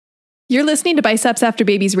You're listening to Biceps After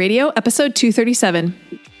Babies Radio, episode 237.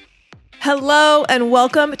 Hello, and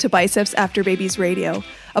welcome to Biceps After Babies Radio,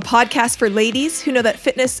 a podcast for ladies who know that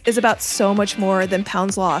fitness is about so much more than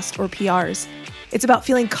pounds lost or PRs. It's about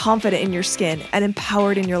feeling confident in your skin and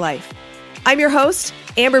empowered in your life. I'm your host,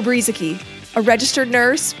 Amber Brezicki, a registered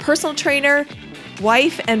nurse, personal trainer,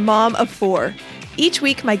 wife, and mom of 4. Each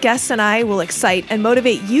week, my guests and I will excite and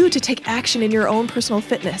motivate you to take action in your own personal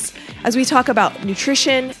fitness as we talk about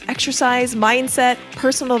nutrition, exercise, mindset,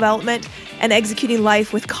 personal development, and executing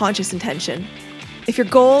life with conscious intention. If your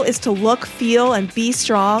goal is to look, feel, and be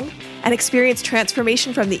strong and experience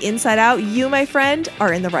transformation from the inside out, you, my friend,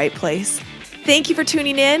 are in the right place. Thank you for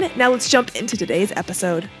tuning in. Now let's jump into today's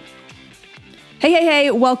episode. Hey,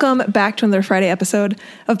 welcome back to another Friday episode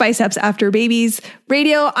of Biceps After Babies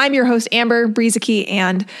Radio. I'm your host, Amber Brezicki,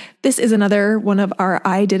 and this is another one of our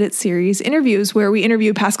I Did It series interviews where we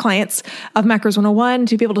interview past clients of Macros 101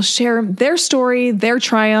 to be able to share their story, their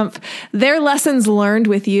triumph, their lessons learned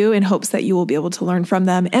with you in hopes that you will be able to learn from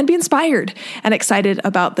them and be inspired and excited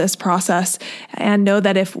about this process and know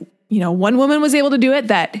that if, one woman was able to do it,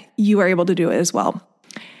 that you are able to do it as well.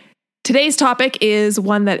 Today's topic is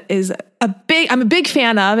one that is I'm a big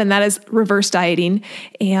fan of, and that is reverse dieting.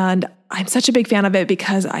 And I'm such a big fan of it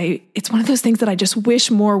because it's one of those things that I just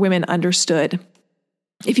wish more women understood.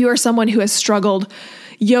 If you are someone who has struggled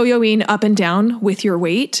yo-yoing up and down with your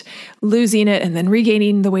weight, losing it and then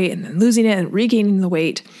regaining the weight and then losing it and regaining the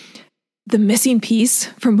weight, the missing piece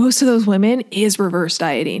for most of those women is reverse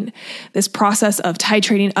dieting. This process of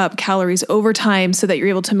titrating up calories over time so that you're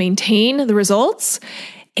able to maintain the results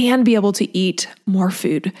and be able to eat more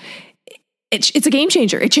food. It's a game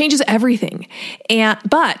changer. It changes everything.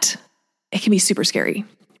 But it can be super scary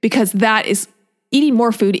because eating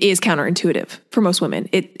more food is counterintuitive for most women.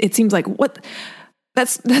 It seems like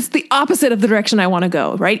that's the opposite of the direction I want to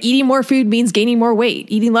go, right? Eating more food means gaining more weight.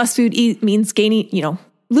 Eating less food means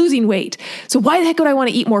losing weight. So why the heck would I want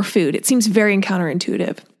to eat more food? It seems very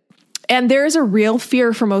counterintuitive. And there is a real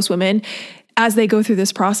fear for most women as they go through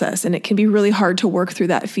this process, and it can be really hard to work through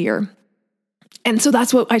that fear. And so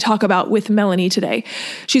that's what I talk about with Melanie today.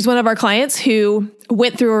 She's one of our clients who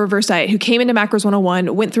went through a reverse diet, who came into Macros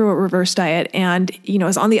 101, went through a reverse diet, and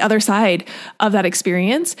is on the other side of that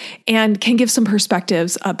experience and can give some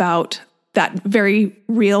perspectives about that very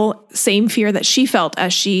real same fear that she felt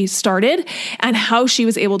as she started and how she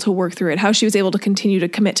was able to work through it, how she was able to continue to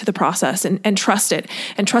commit to the process and trust it,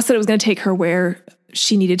 and trust that it was going to take her where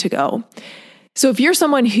she needed to go. So if you're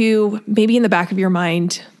someone who maybe in the back of your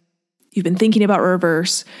mind, you've been thinking about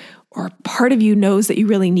reverse, or part of you knows that you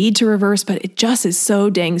really need to reverse, but it just is so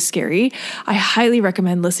dang scary, I highly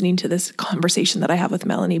recommend listening to this conversation that I have with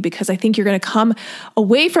Melanie, because I think you're going to come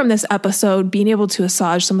away from this episode being able to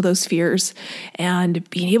assuage some of those fears and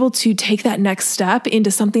being able to take that next step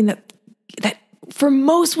into something that for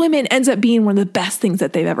most women ends up being one of the best things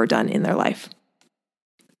that they've ever done in their life.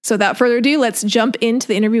 So without further ado, let's jump into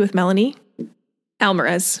the interview with Melanie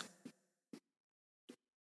Almarez.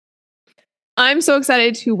 I'm so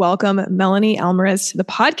excited to welcome Melanie Almarez to the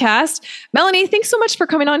podcast. Melanie, thanks so much for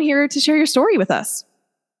coming on here to share your story with us.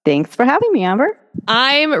 Thanks for having me, Amber.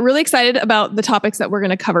 I'm really excited about the topics that we're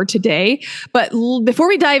going to cover today. But before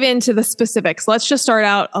we dive into the specifics, let's just start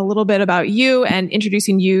out a little bit about you and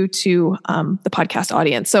introducing you to the podcast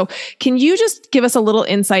audience. So can you just give us a little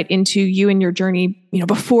insight into you and your journey,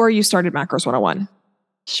 before you started Macros 101?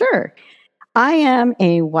 Sure. I am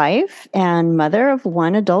a wife and mother of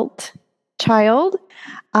one adult child.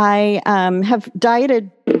 I have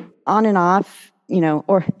dieted on and off,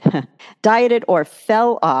 or dieted or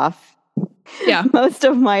fell off most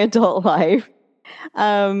of my adult life.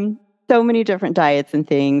 So many different diets and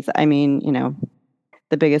things. I mean,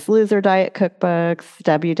 the Biggest Loser diet cookbooks,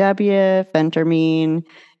 WW, Phentermine,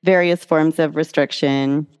 various forms of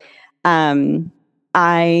restriction.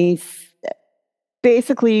 I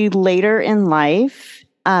basically later in life,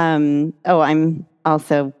 I'm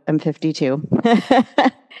 52.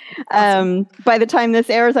 By the time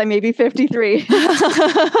this airs, I may be 53.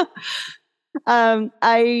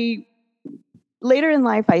 Later in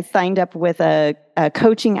life, I signed up with a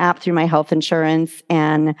coaching app through my health insurance,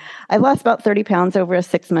 and I lost about 30 pounds over a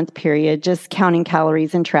 6-month period, just counting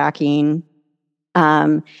calories and tracking.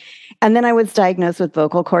 And then I was diagnosed with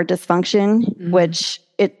vocal cord dysfunction, which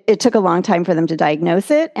it took a long time for them to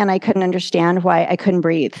diagnose it, and I couldn't understand why I couldn't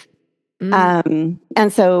breathe. And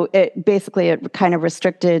so it kind of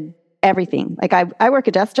restricted everything. Like I work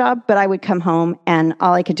a desk job, but I would come home and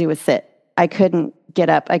all I could do was sit. I couldn't get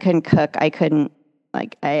up. I couldn't cook. I couldn't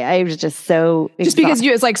Like I was just so just because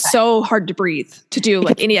it's like so hard to breathe to do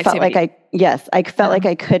like any activity. I felt like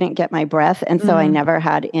I couldn't get my breath. And so I never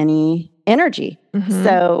had any energy.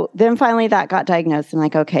 So then finally that got diagnosed. I'm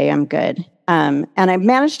like, okay, I'm good. And I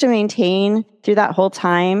managed to maintain through that whole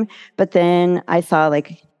time. But then I saw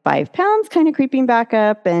like 5 pounds kind of creeping back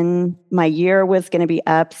up, and my year was going to be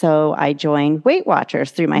up. So I joined Weight Watchers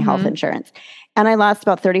through my health insurance. And I lost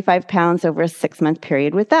about 35 pounds over a 6-month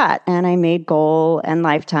period with that. And I made goal and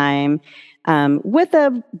lifetime with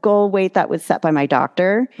a goal weight that was set by my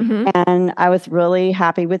doctor. And I was really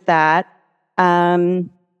happy with that. And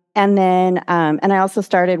I also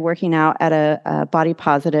started working out at a body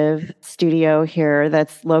positive studio here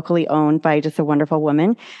that's locally owned by just a wonderful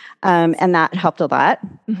woman. And that helped a lot.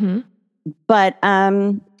 But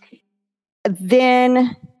then,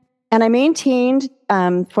 and I maintained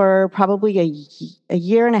for probably a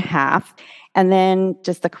year and a half. And then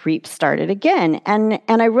just the creep started again. And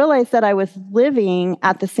I realized that I was living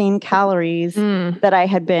at the same calories that I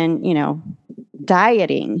had been,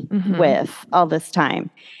 dieting with all this time.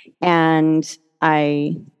 And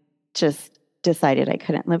I just decided I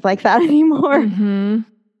couldn't live like that anymore.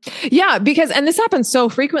 Yeah, and this happens so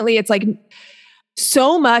frequently. It's like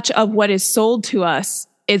so much of what is sold to us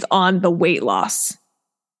is on the weight loss.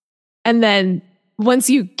 And then once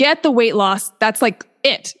you get the weight loss, that's like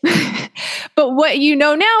it. But what you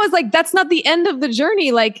know now is like, that's not the end of the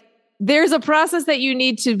journey. Like there's a process that you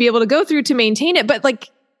need to be able to go through to maintain it. But like,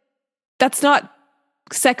 that's not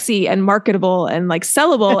sexy and marketable and like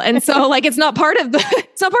sellable. And so like, it's not part of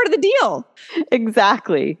the deal.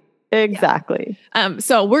 Exactly.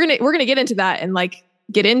 So we're going to get into that and like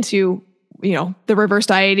get into, the reverse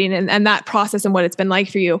dieting and that process and what it's been like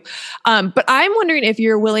for you. But I'm wondering if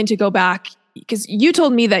you're willing to go back, because you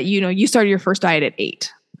told me that, you started your first diet at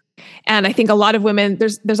 8. And I think a lot of women,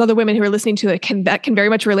 there's other women who are listening to it that can very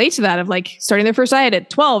much relate to that, of like starting their first diet at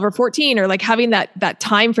 12 or 14, or like having that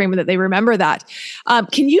time frame that they remember that.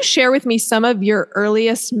 Can you share with me some of your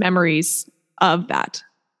earliest memories of that?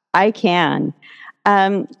 I can.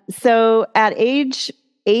 So at age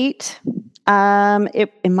 8,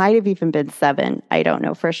 it might have even been 7. I don't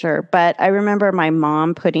know for sure, but I remember my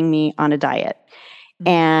mom putting me on a diet,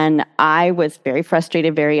 and I was very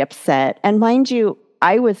frustrated, very upset. And mind you,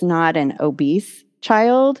 I was not an obese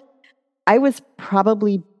child. I was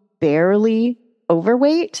probably barely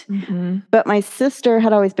overweight, but my sister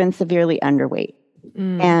had always been severely underweight.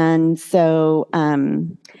 And so,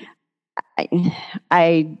 I'm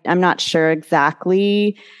not sure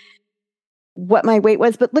exactly what my weight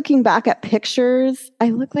was, but looking back at pictures, I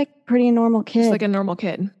look like a pretty normal kid. Just like a normal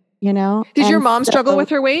kid. Did your mom struggle with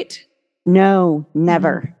her weight? No,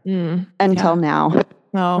 never. Until now.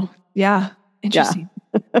 Oh, yeah. Interesting.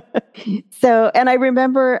 So, and I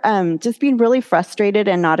remember just being really frustrated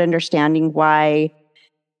and not understanding why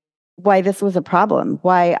this was a problem,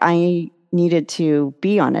 why I needed to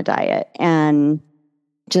be on a diet, and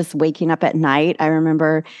just waking up at night. I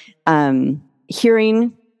remember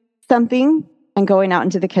hearing something and going out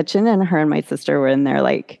into the kitchen, and her and my sister were in there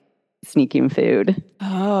like sneaking food.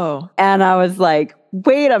 Oh. And I was like,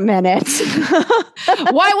 wait a minute.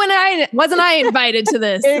 Why wasn't I invited to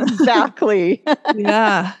this? Exactly.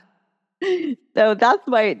 Yeah. So that's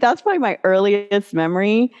probably my earliest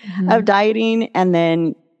memory of dieting. And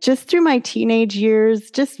then just through my teenage years,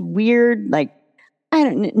 just weird, like,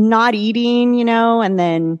 not eating, and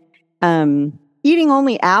then eating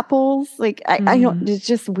only apples. Like I don't, it's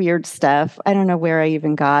just weird stuff. I don't know where I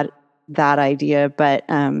even got that idea, but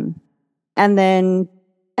and then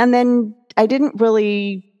I didn't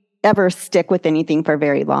really ever stick with anything for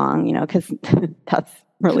very long, because that's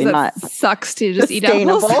really not sucks to just eat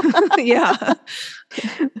apples. Yeah.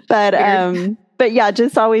 But yeah,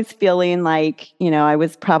 just always feeling like, I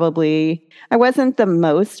wasn't the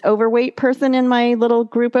most overweight person in my little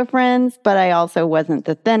group of friends, but I also wasn't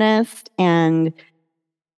the thinnest. And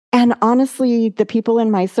honestly, the people in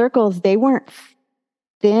my circles, they weren't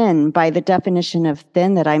thin by the definition of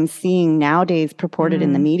thin that I'm seeing nowadays purported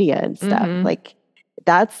in the media and stuff. Like,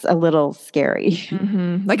 that's a little scary.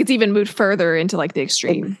 Like, it's even moved further into like the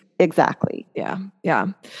extreme. Exactly. Yeah.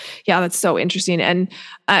 That's so interesting. And,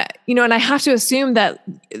 and I have to assume that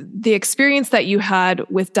the experience that you had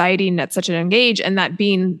with dieting at such a young age, and that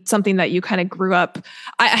being something that you kind of grew up,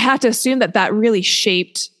 I have to assume that really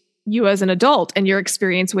shaped you as an adult and your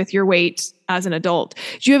experience with your weight as an adult.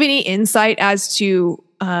 Do you have any insight as to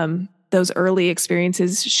those early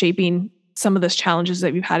experiences shaping some of those challenges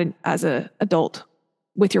that you've had as an adult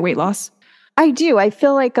with your weight loss? I do. I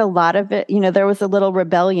feel like a lot of it, there was a little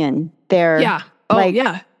rebellion there. Yeah. Oh,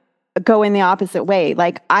 yeah. go in the opposite way.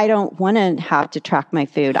 Like, I don't want to have to track my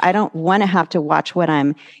food. I don't want to have to watch what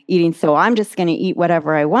I'm eating. So I'm just going to eat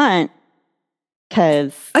whatever I want.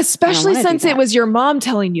 Especially since it was your mom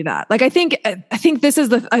telling you that. Like, I think this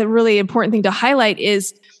is a really important thing to highlight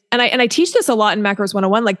is, and I teach this a lot in Macros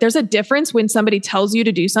 101, like there's a difference when somebody tells you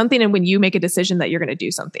to do something and when you make a decision that you're going to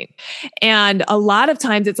do something. And a lot of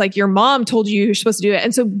times it's like your mom told you you're supposed to do it.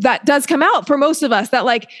 And so that does come out for most of us, that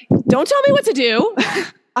like, don't tell me what to do.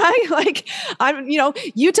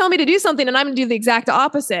 You tell me to do something and I'm going to do the exact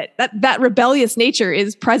opposite. That rebellious nature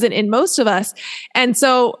is present in most of us. And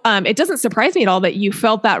so it doesn't surprise me at all that you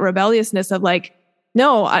felt that rebelliousness of like,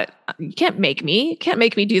 no, you can't make me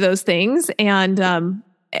do those things. And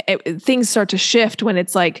things start to shift when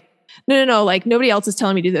it's like, no, like nobody else is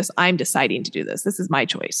telling me to do this. I'm deciding to do this. This is my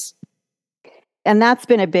choice. And that's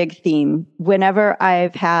been a big theme. Whenever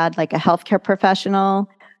I've had like a healthcare professional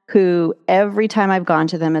who every time I've gone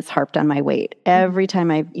to them has harped on my weight. Every time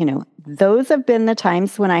those have been the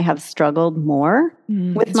times when I have struggled more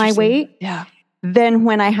with my weight than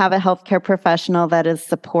when I have a healthcare professional that is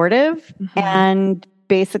supportive and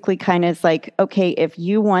basically kind of is like, okay, if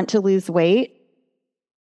you want to lose weight,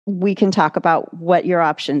 we can talk about what your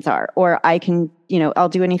options are, or I can, I'll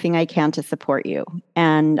do anything I can to support you.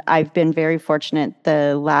 And I've been very fortunate.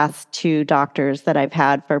 The last 2 doctors that I've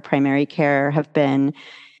had for primary care have been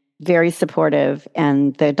very supportive.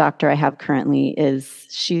 And the doctor I have currently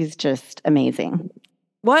she's just amazing.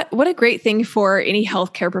 What a great thing for any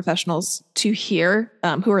healthcare professionals to hear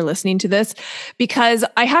who are listening to this, because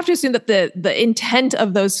I have to assume that the intent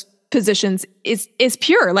of those positions is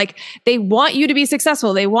pure. Like, they want you to be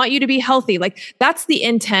successful. They want you to be healthy. Like, that's the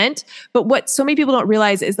intent. But what so many people don't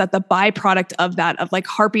realize is that the byproduct of that, of like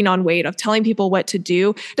harping on weight, of telling people what to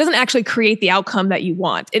do, doesn't actually create the outcome that you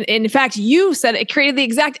want. And in fact, you said it created the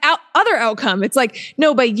exact other outcome. It's like,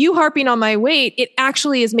 no, by you harping on my weight, it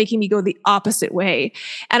actually is making me go the opposite way.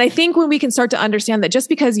 And I think when we can start to understand that just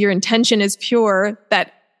because your intention is pure,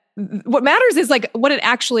 that what matters is like what it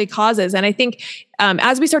actually causes. And I think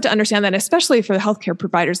as we start to understand that, especially for the healthcare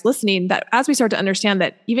providers listening, that as we start to understand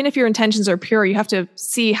that even if your intentions are pure, you have to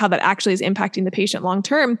see how that actually is impacting the patient long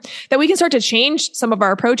term, that we can start to change some of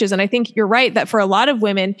our approaches. And I think you're right that for a lot of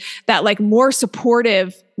women, that like more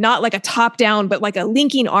supportive, not like a top down, but like a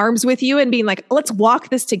linking arms with you and being like, let's walk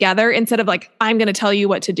this together instead of like, I'm going to tell you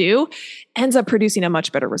what to do, ends up producing a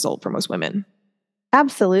much better result for most women.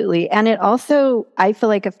 Absolutely. And it also, I feel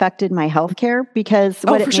like, affected my healthcare because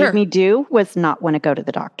what it made me do was not want to go to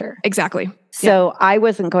the doctor. Exactly. So I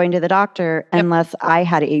wasn't going to the doctor unless I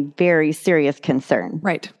had a very serious concern.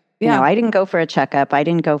 Right. Yeah. I didn't go for a checkup. I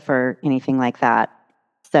didn't go for anything like that.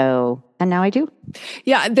 So, and now I do.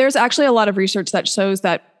 Yeah. There's actually a lot of research that shows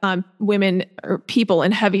that women or people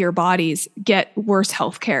in heavier bodies get worse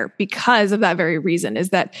healthcare because of that very reason,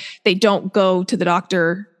 is that they don't go to the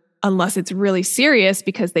doctor unless it's really serious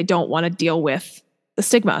because they don't want to deal with the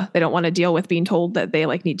stigma. They don't want to deal with being told that they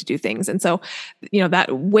like need to do things. And so,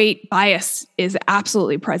 that weight bias is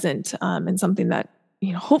absolutely present and something that,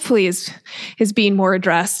 hopefully is being more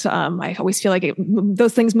addressed. I always feel like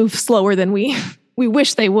those things move slower than we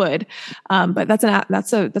wish they would. But that's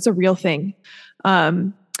a real thing.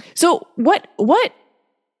 So what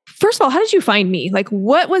first of all, how did you find me? Like,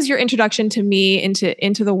 what was your introduction to me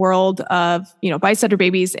into the world of, Biceps After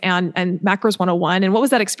Babies and Macros 101? And what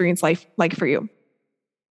was that experience like for you?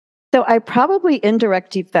 So I probably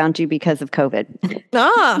indirectly found you because of COVID.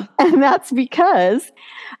 And that's because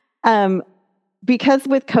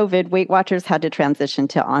with COVID, Weight Watchers had to transition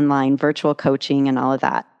to online virtual coaching and all of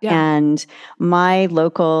that. Yeah. And my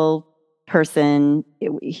local person,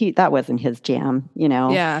 that wasn't his jam,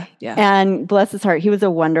 Yeah. And bless his heart, he was a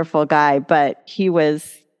wonderful guy, but he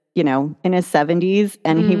was, in his 70s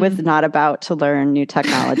and he was not about to learn new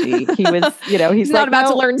technology. He was, he's not about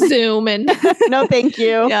to learn Zoom and no, thank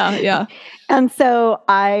you. Yeah. And so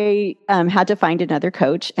I had to find another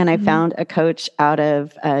coach, and I found a coach out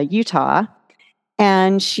of Utah.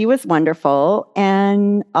 And she was wonderful.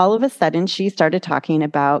 And all of a sudden, she started talking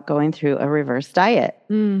about going through a reverse diet.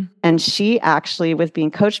 And she actually was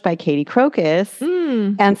being coached by Katie Crocus.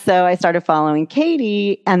 And so I started following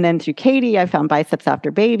Katie. And then through Katie, I found Biceps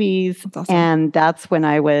After Babies. That's awesome. And that's when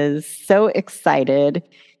I was so excited.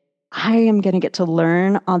 I am going to get to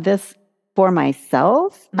learn on this for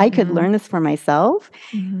myself. I could learn this for myself.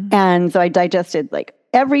 And so I digested like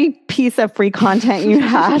every piece of free content you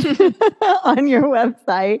had on your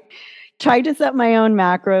website, tried to set my own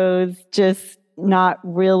macros, just not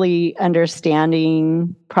really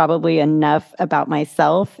understanding probably enough about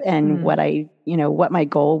myself and what what my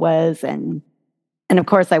goal was. And of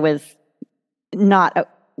course I was not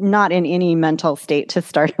not in any mental state to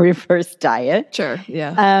start a reverse diet. Sure.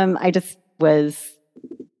 Yeah. I just was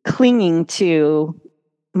clinging to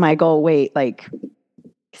my goal weight like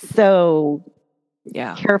so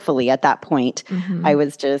carefully at that point. Mm-hmm. I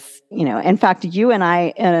was just, in fact, you and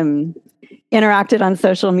I interacted on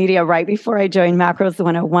social media right before I joined Macros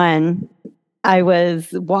 101. I was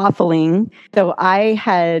waffling. So I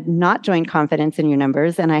had not joined Confidence in Your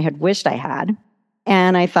Numbers, and I had wished I had.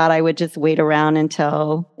 And I thought I would just wait around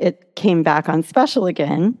until it came back on special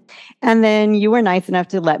again. And then you were nice enough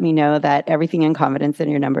to let me know that everything in Confidence in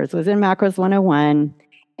Your Numbers was in Macros 101.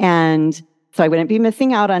 And so I wouldn't be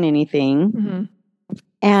missing out on anything. Mm-hmm.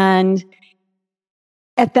 And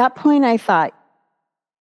at that point, I thought,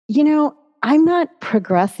 I'm not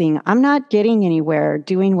progressing. I'm not getting anywhere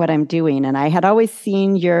doing what I'm doing. And I had always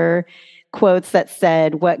seen your quotes that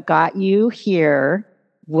said, what got you here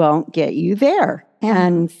won't get you there.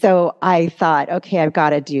 And so I thought, okay, I've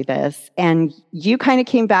got to do this. And you kind of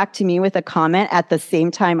came back to me with a comment at the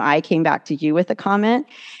same time I came back to you with a comment.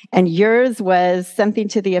 And yours was something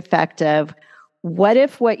to the effect of, what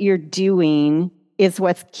if what you're doing is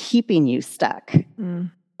what's keeping you stuck?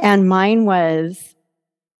 And mine was,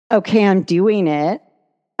 okay, I'm doing it.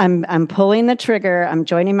 I'm pulling the trigger. I'm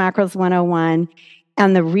joining Macros 101.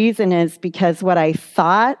 And the reason is because what I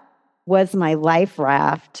thought was my life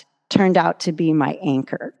raft turned out to be my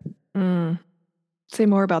anchor. Say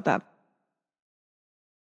more about that.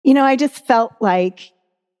 I just felt like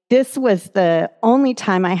this was the only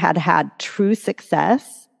time I had had true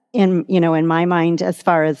success in my mind as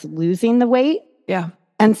far as losing the weight. Yeah.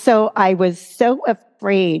 And so I was so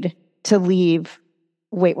afraid to leave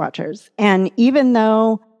Weight Watchers. And even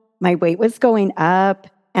though my weight was going up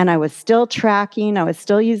and I was still tracking, I was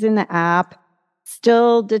still using the app,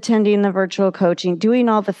 still attending the virtual coaching, doing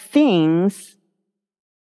all the things,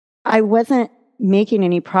 I wasn't making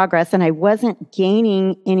any progress and I wasn't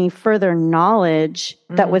gaining any further knowledge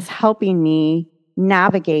that was helping me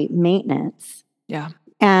navigate maintenance. Yeah.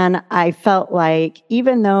 And I felt like,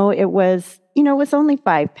 even though it was, it was only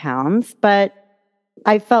 5 pounds, but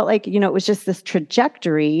I felt like, it was just this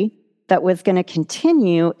trajectory that was going to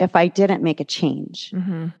continue if I didn't make a change.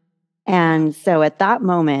 Mm-hmm. And so at that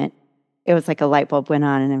moment, it was like a light bulb went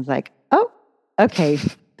on and I was like, oh, okay,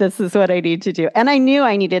 this is what I need to do. And I knew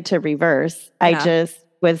I needed to reverse. I just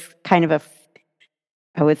was kind of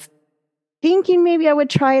I was thinking maybe I would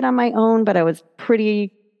try it on my own, but I was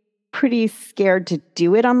pretty scared to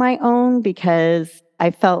do it on my own because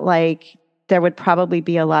I felt like there would probably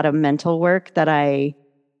be a lot of mental work that I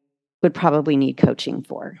would probably need coaching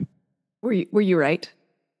for. Were you right?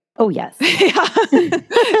 Oh, yes.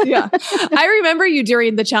 Yeah. I remember you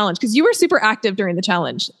during the challenge because you were super active during the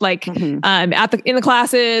challenge. Like in the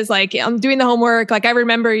classes, like I'm doing the homework. Like I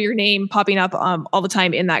remember your name popping up all the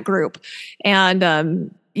time in that group. And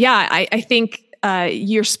I think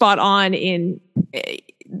you're spot on in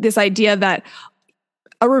this idea that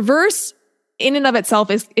a reverse in and of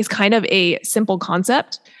itself is kind of a simple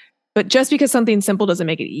concept, but just because something's simple doesn't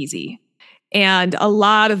make it easy. And a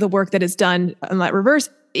lot of the work that is done on that reverse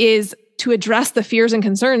is to address the fears and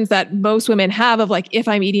concerns that most women have of like, if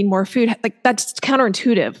I'm eating more food, like that's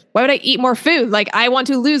counterintuitive. Why would I eat more food? Like I want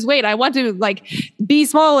to lose weight. I want to like be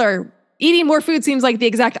smaller. Eating more food seems like the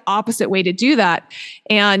exact opposite way to do that.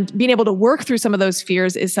 And being able to work through some of those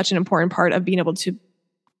fears is such an important part of being able to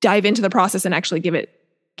dive into the process and actually give it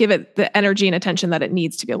the energy and attention that it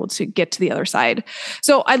needs to be able to get to the other side.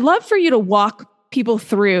 So I'd love for you to walk people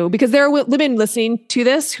through, because there are women listening to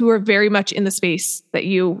this who are very much in the space that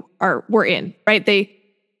we're in, right? They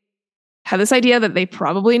have this idea that they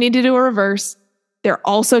probably need to do a reverse. They're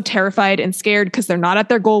also terrified and scared because they're not at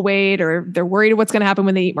their goal weight or they're worried what's going to happen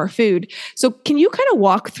when they eat more food. So can you kind of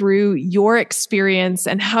walk through your experience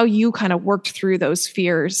and how you kind of worked through those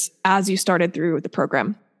fears as you started through the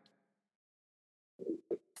program?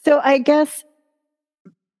 So I guess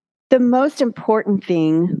the most important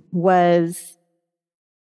thing was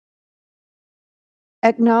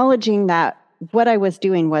acknowledging that what I was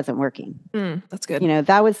doing wasn't working. That's good.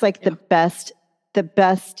 That was like the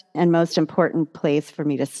best and most important place for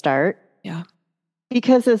me to start. Yeah.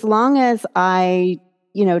 Because as long as I,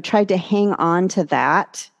 tried to hang on to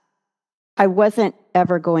that, I wasn't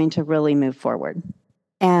ever going to really move forward.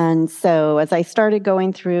 And so as I started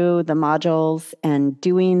going through the modules and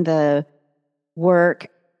doing the work,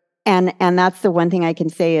 and that's the one thing I can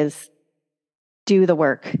say is do the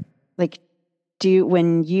work. Like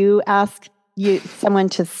when you ask someone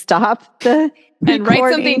to stop the and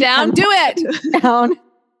write something down, do it.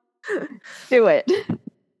 Do it.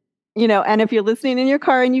 And if you're listening in your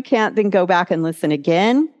car and you can't, then go back and listen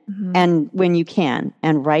again. and when you can,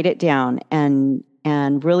 and write it down and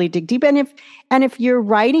really dig deep. And if you're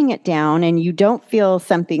writing it down and you don't feel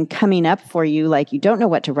something coming up for you, like you don't know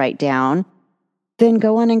what to write down, then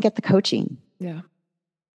go on and get the coaching. Yeah.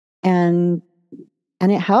 And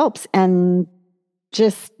it helps. And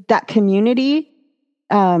just that community,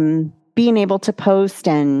 being able to post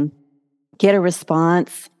and get a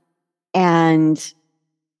response, and,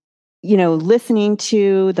 listening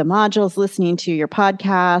to the modules, listening to your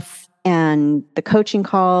podcasts and the coaching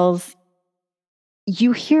calls,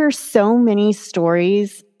 you hear so many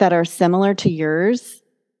stories that are similar to yours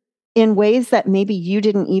in ways that maybe you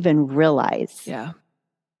didn't even realize. Yeah.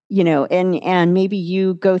 And maybe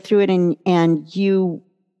you go through it and you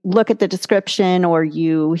look at the description, or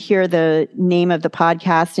you hear the name of the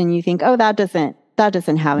podcast and you think, oh, that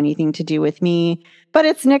doesn't have anything to do with me, but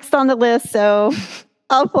it's next on the list, so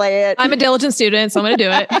I'll play it. I'm a diligent student, so I'm going to do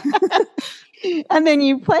it. And then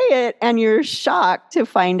you play it and you're shocked to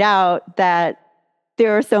find out that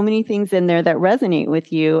there are so many things in there that resonate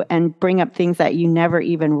with you and bring up things that you never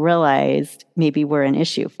even realized maybe were an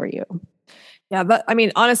issue for you. Yeah,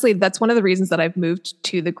 honestly, that's one of the reasons that I've moved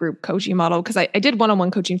to the group coaching model, because I did one-on-one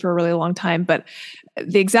coaching for a really long time. But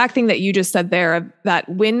the exact thing that you just said there, that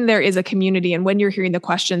when there is a community and when you're hearing the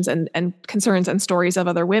questions and concerns and stories of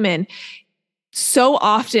other women, so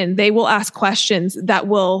often they will ask questions that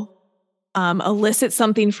will elicit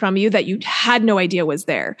something from you that you had no idea was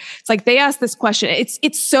there. It's like they ask this question.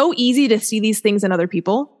 It's so easy to see these things in other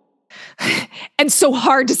people. And so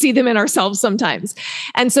hard to see them in ourselves sometimes.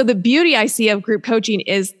 And so the beauty I see of group coaching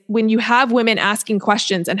is when you have women asking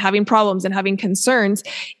questions and having problems and having concerns,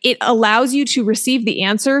 it allows you to receive the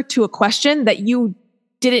answer to a question that you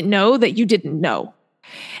didn't know that you didn't know.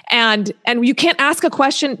 And you can't ask a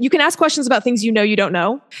question. You can ask questions about things you don't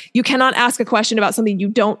know. You cannot ask a question about something you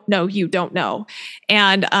don't know.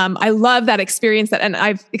 And I love that experience, and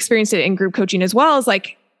I've experienced it in group coaching as well. Is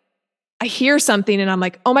like, I hear something and I'm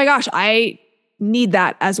like, oh my gosh, I need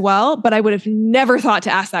that as well. But I would have never thought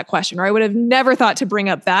to ask that question, or I would have never thought to bring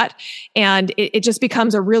up that. And it just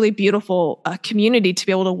becomes a really beautiful community to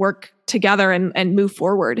be able to work together and move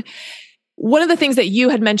forward. One of the things that you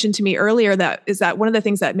had mentioned to me earlier that one of the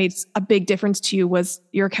things that made a big difference to you was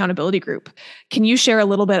your accountability group. Can you share a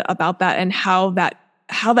little bit about that and how that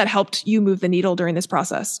helped you move the needle during this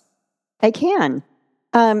process? I can.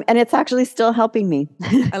 And it's actually still helping me.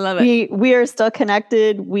 I love it. We are still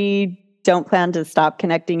connected. We don't plan to stop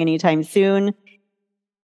connecting anytime soon.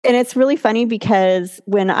 And it's really funny because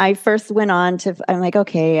when I first went on I'm like,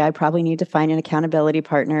 okay, I probably need to find an accountability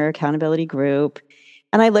partner, accountability group.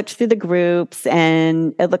 And I looked through the groups,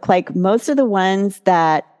 and it looked like most of the ones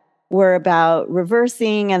that were about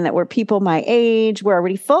reversing and that were people my age were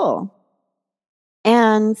already full.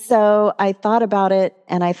 And so I thought about it,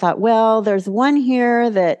 and I thought, well, there's one here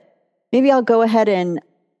that maybe I'll go ahead and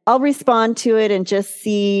I'll respond to it and just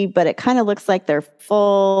see, but it kind of looks like they're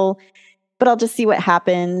full, but I'll just see what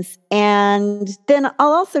happens. And then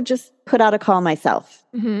I'll also just put out a call myself.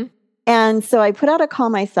 Mm-hmm. And so I put out a call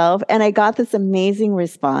myself, and I got this amazing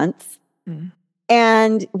response. Mm.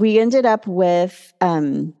 And we ended up with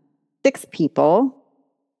 6 people.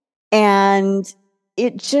 And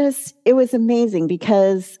it was amazing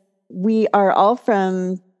because we are all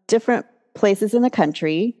from different places in the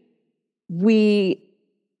country. We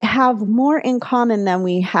have more in common than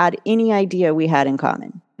we had any idea we had in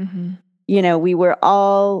common. Mm-hmm. We were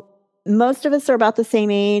most of us are about the same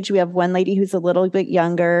age. We have one lady who's a little bit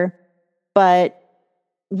younger, but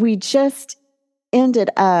we just ended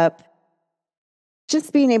up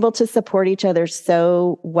just being able to support each other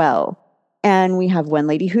so well. And we have one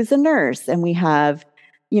lady who's a nurse, and we have,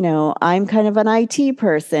 I'm kind of an IT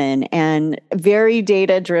person and very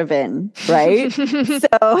data driven, right?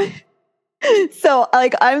 So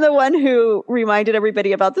like I'm the one who reminded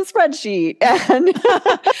everybody about the spreadsheet and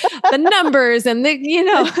the numbers and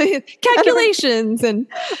the calculations and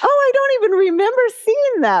I don't even remember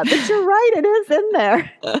seeing that, but you're right, it is in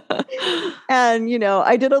there. And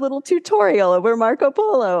I did a little tutorial over Marco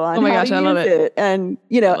Polo on how to use it. And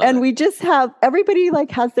and we just have everybody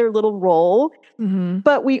has their little role, mm-hmm.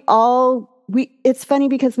 but it's funny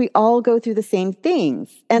because we all go through the same things.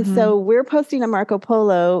 And mm-hmm. so we're posting a Marco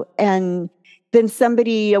Polo, and then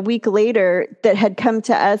somebody a week later that had come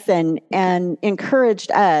to us and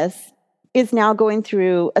encouraged us is now going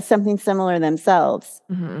through something similar themselves.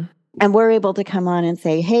 Mm-hmm. And we're able to come on and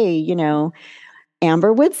say, hey,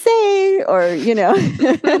 Amber would say, or,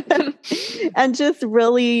 and just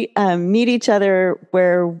really meet each other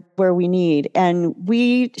where we need. And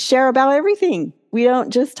we share about everything. We don't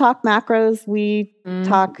just talk macros, we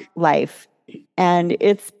talk life. And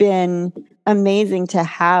it's been amazing to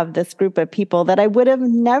have this group of people that I would have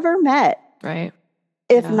never met Right.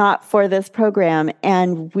 if not for this program.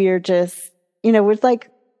 And we're just, we're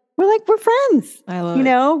friends. I love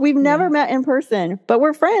it. We've never met in person, but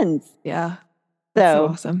we're friends. Yeah. That's so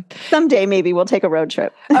awesome. Someday maybe we'll take a road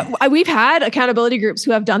trip. We've had accountability groups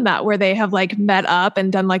who have done that, where they have like met up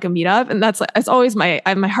and done like a meetup. And it's always my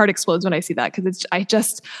heart explodes when I see that. Cause I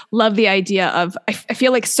just love the idea of, I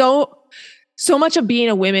feel like so much of being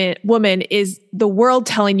a woman is the world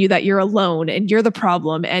telling you that you're alone and you're the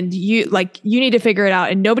problem and you need to figure it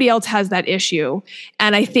out and nobody else has that issue.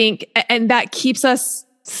 And I think, and that keeps us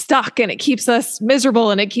stuck and it keeps us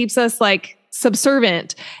miserable and it keeps us like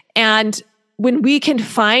subservient. And when we can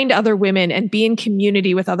find other women and be in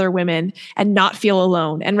community with other women and not feel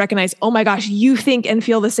alone and recognize, oh my gosh, you think and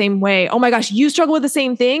feel the same way. Oh my gosh, you struggle with the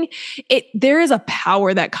same thing. There is a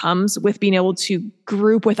power that comes with being able to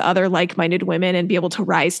group with other like-minded women and be able to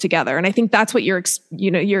rise together. And I think that's what your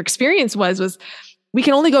experience was we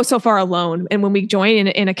can only go so far alone. And when we join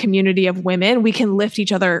in a community of women, we can lift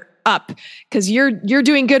each other up because you're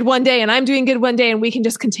doing good one day and I'm doing good one day. And we can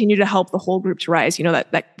just continue to help the whole group to rise.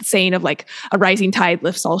 That saying of like a rising tide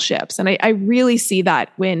lifts all ships. And I really see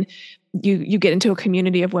that when you get into a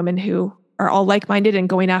community of women who are all like-minded and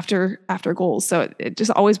going after goals. So it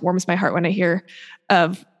just always warms my heart when I hear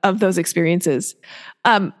of those experiences.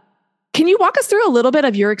 Can you walk us through a little bit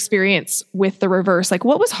of your experience with the reverse? Like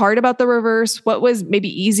what was hard about the reverse? What was maybe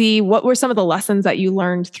easy? What were some of the lessons that you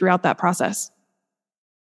learned throughout that process?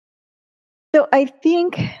 So I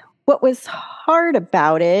think what was hard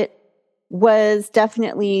about it was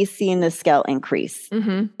definitely seeing the scale increase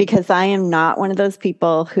because I am not one of those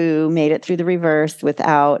people who made it through the reverse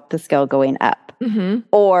without the scale going up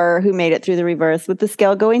or who made it through the reverse with the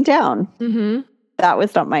scale going down. That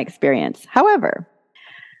was not my experience. However,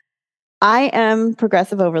 I am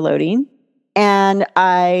progressive overloading and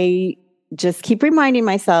I just keep reminding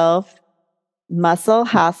myself muscle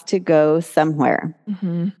has to go somewhere.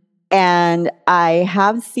 And I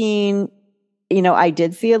have seen, I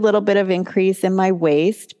did see a little bit of increase in my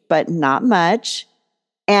waist, but not much.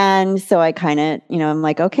 And so I kind of, I'm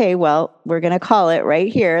like, okay, well, we're going to call it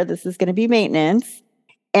right here. This is going to be maintenance.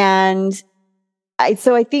 And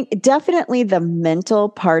so I think definitely the mental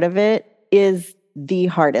part of it is the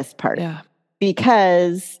hardest part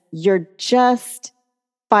because you're just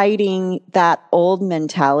fighting that old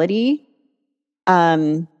mentality,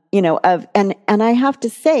 and I have to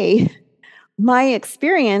say my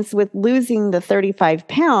experience with losing the 35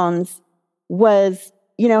 pounds was,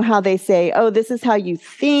 how they say, oh, this is how you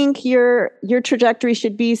think your trajectory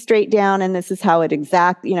should be straight down. And this is how it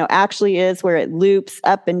actually is, where it loops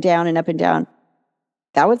up and down and up and down.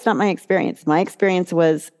 That was not my experience. My experience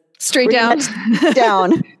was straight down.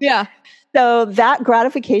 Down. Yeah. So that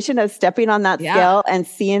gratification of stepping on that scale and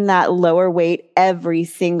seeing that lower weight every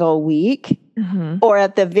single week, or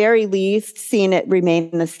at the very least, seeing it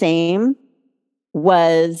remain the same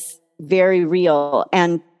was very real.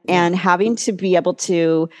 And having to be able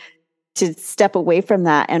to step away from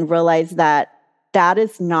that and realize that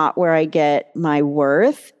is not where I get my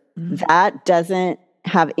worth. That doesn't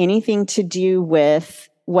have anything to do with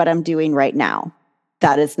what I'm doing right now.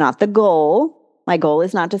 That is not the goal. My goal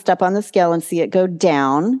is not to step on the scale and see it go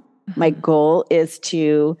down. My goal is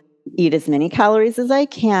to eat as many calories as I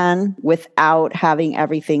can without having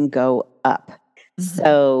everything go up.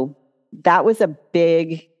 So that was a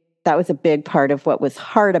big part of what was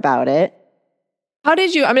hard about it. How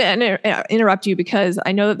did you, I'm going to interrupt you because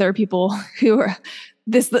I know that there are people who are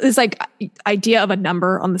this like idea of a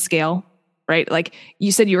number on the scale, right? Like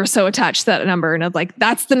you said, you were so attached to that number and I'm like,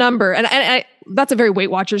 that's the number. And that's a very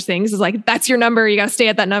Weight Watchers thing. Is like, that's your number. You got to stay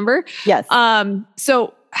at that number. Yes.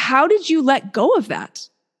 So how did you let go of that?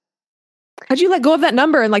 How'd you let go of that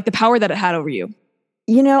number and like the power that it had over you?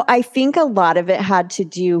 I think a lot of it had to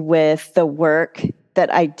do with the work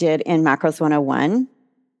that I did in Macros 101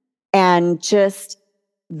 and just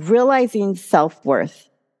realizing self-worth,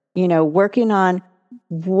 working on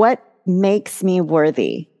what makes me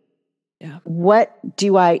worthy. Yeah. What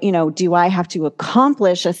do I have to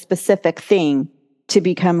accomplish a specific thing to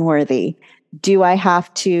become worthy? Do I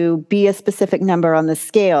have to be a specific number on the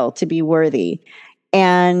scale to be worthy?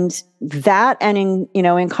 And that, and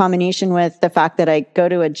in combination with the fact that I go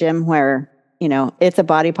to a gym where, it's a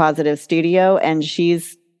body positive studio and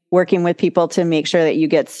she's working with people to make sure that you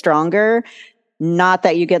get stronger, not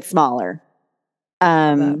that you get smaller.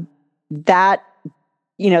 That,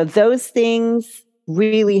 those things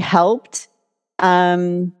really helped.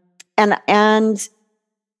 And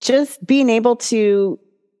just being able to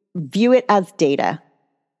view it as data.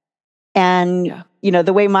 And,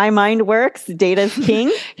 the way my mind works, data's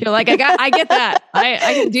king. You're like, I get that. I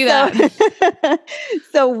can do that.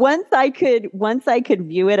 So once I could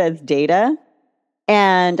view it as data,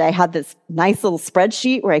 and I had this nice little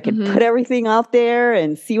spreadsheet where I could put everything out there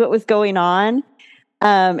and see what was going on,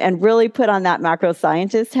 and really put on that macro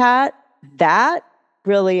scientist hat, that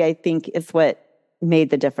really, I think, is what made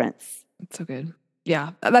the difference. That's so good.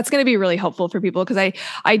 Yeah, that's going to be really helpful for people, because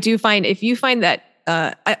I do find, if you find that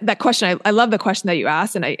that question, I love the question that you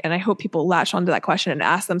asked, and I hope people latch onto that question and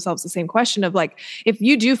ask themselves the same question of like, if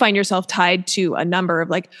you do find yourself tied to a number of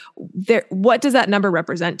like, what does that number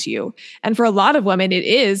represent to you? And for a lot of women, it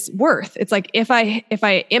is worth. It's like, if I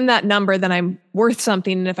am that number, then I'm worth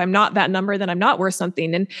something, and if I'm not that number, then I'm not worth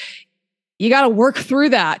something. And you got to work through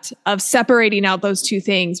that of separating out those two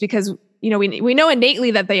things, because we know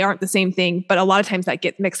innately that they aren't the same thing, but a lot of times that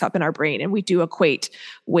gets mixed up in our brain, and we do equate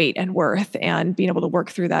weight and worth, and being able to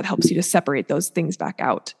work through that helps you to separate those things back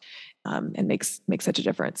out, and makes such a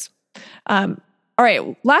difference. All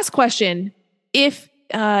right. Last question. If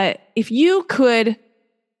you could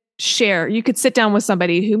share, you could sit down with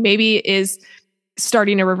somebody who maybe is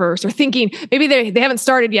starting a reverse, or thinking maybe they haven't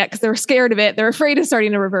started yet because they're scared of it. They're afraid of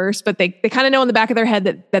starting a reverse, but they kind of know in the back of their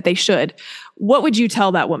head that they should. What would you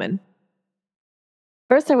tell that woman?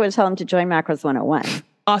 First, I would tell them to join Macros 101.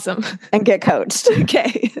 Awesome. And get coached.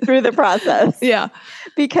 Okay. Through the process. Yeah.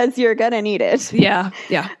 Because you're going to need it. Yeah.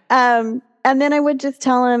 Yeah. And then I would just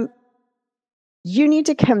tell them, you need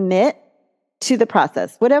to commit to the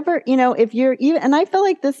process. Whatever, if you're even, and I feel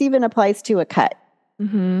like this even applies to a cut.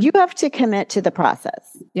 You have to commit to the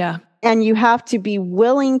process. Yeah. And you have to be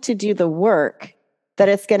willing to do the work that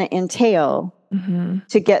it's going to entail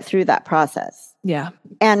to get through that process. Yeah.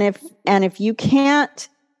 And if you can't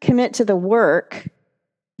commit to the work,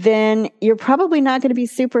 then you're probably not going to be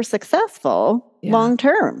super successful long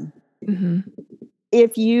term.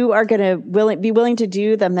 If you are going to be willing to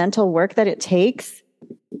do the mental work that it takes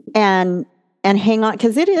and hang on,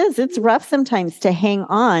 because it's rough sometimes to hang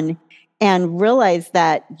on and realize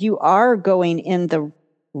that you are going in the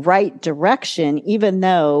right direction, even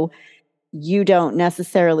though you don't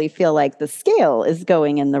necessarily feel like the scale is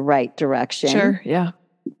going in the right direction. Sure. Yeah.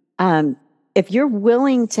 If you're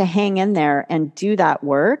willing to hang in there and do that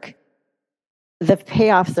work, the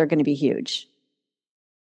payoffs are going to be huge.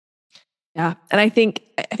 Yeah. And I think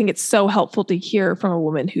it's so helpful to hear from a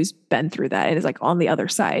woman who's been through that and is like on the other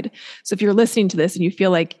side. So if you're listening to this and you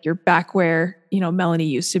feel like you're back where, Melanie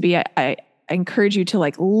used to be, I encourage you to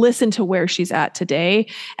like listen to where she's at today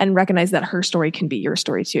and recognize that her story can be your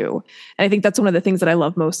story too. And I think that's one of the things that I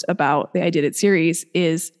love most about the I Did It series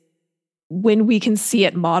is when we can see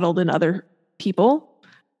it modeled in other people.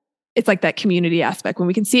 It's like that community aspect. When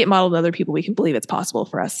we can see it modeled in other people, we can believe it's possible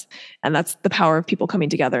for us. And that's the power of people coming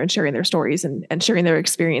together and sharing their stories and sharing their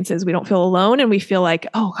experiences. We don't feel alone, and we feel like,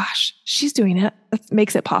 oh gosh, she's doing it. That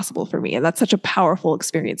makes it possible for me. And that's such a powerful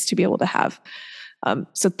experience to be able to have.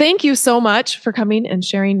 So thank you so much for coming and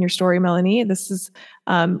sharing your story, Melanie. This is,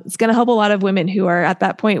 it's going to help a lot of women who are at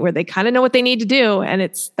that point where they kind of know what they need to do. And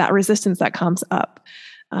it's that resistance that comes up.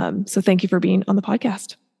 So thank you for being on the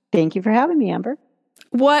podcast. Thank you for having me, Amber.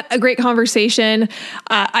 What a great conversation.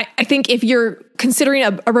 I think if you're considering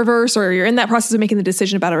a reverse, or you're in that process of making the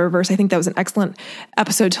decision about a reverse, I think that was an excellent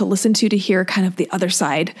episode to listen to hear kind of the other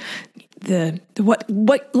side,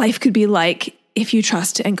 what life could be like if you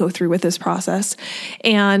trust and go through with this process.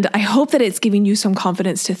 And I hope that it's giving you some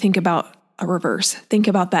confidence to think about a reverse, think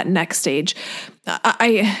about that next stage.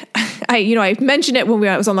 I mentioned it when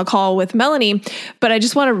I was on the call with Melanie, but I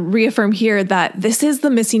just want to reaffirm here that this is the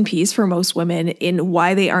missing piece for most women in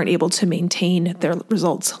why they aren't able to maintain their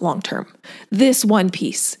results long-term. This one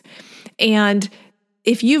piece. And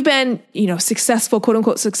if you've been, successful, quote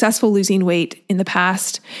unquote, successful losing weight in the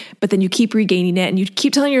past, but then you keep regaining it and you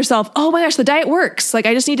keep telling yourself, oh my gosh, the diet works. Like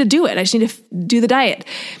I just need to do it. I just need to do the diet.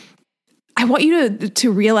 I want you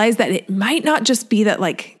to realize that it might not just be that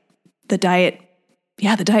like the diet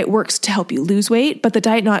works to help you lose weight, but the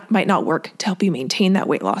diet might not work to help you maintain that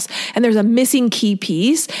weight loss. And there's a missing key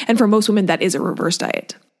piece. And for most women, that is a reverse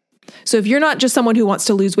diet. So if you're not just someone who wants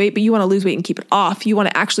to lose weight, but you want to lose weight and keep it off, you want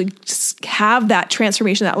to actually have that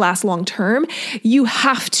transformation that lasts long term, you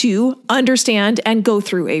have to understand and go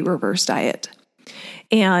through a reverse diet.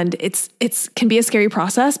 And it's can be a scary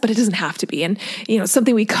process, but it doesn't have to be. And,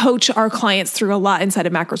 something we coach our clients through a lot inside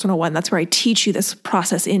of Macros 101. That's where I teach you this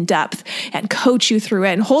process in depth and coach you through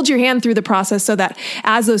it and hold your hand through the process so that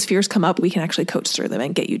as those fears come up, we can actually coach through them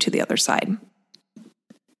and get you to the other side.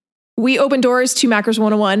 We open doors to Macros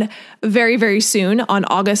 101 very, very soon on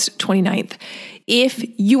August 29th. If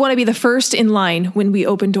you want to be the first in line when we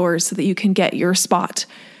open doors so that you can get your spot,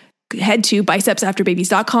 head to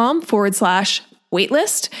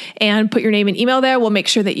bicepsafterbabies.com/waitlist and put your name and email there. We'll make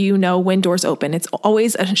sure that you know when doors open. It's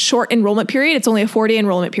always a short enrollment period. It's only a 4-day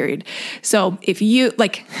enrollment period. So if you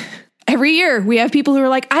every year we have people who are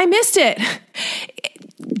like, I missed it.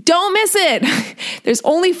 Don't miss it. There's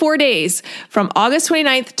only 4 days. From August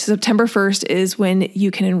 29th to September 1st is when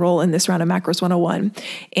you can enroll in this round of Macros 101.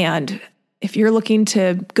 And if you're looking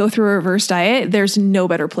to go through a reverse diet, there's no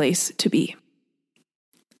better place to be.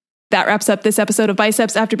 That wraps up this episode of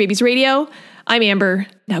Biceps After Babies Radio. I'm Amber.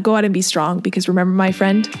 Now go out and be strong, because remember, my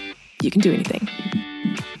friend, you can do anything.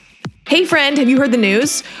 Hey friend, have you heard the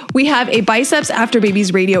news? We have a Biceps After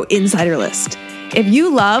Babies Radio insider list. If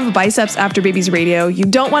you love Biceps After Babies Radio, you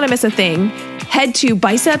don't want to miss a thing, head to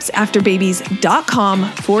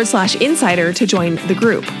bicepsafterbabies.com/insider to join the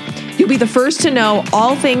group. You'll be the first to know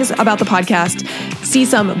all things about the podcast, see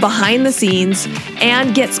some behind the scenes,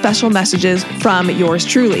 and get special messages from yours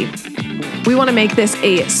truly. We want to make this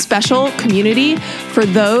a special community for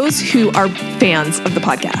those who are fans of the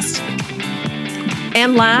podcast.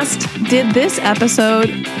 And last, did this episode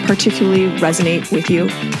particularly resonate with you?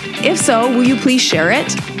 If so, will you please share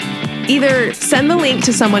it? Either send the link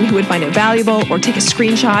to someone who would find it valuable, or take a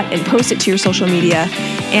screenshot and post it to your social media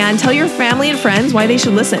and tell your family and friends why they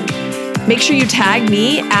should listen. Make sure you tag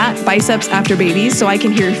me at Biceps After Babies so I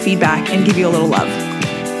can hear your feedback and give you a little love.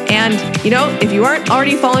 And, if you aren't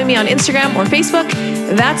already following me on Instagram or Facebook,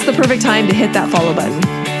 that's the perfect time to hit that follow button.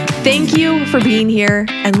 Thank you for being here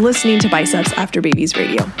and listening to Biceps After Babies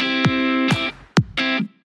Radio.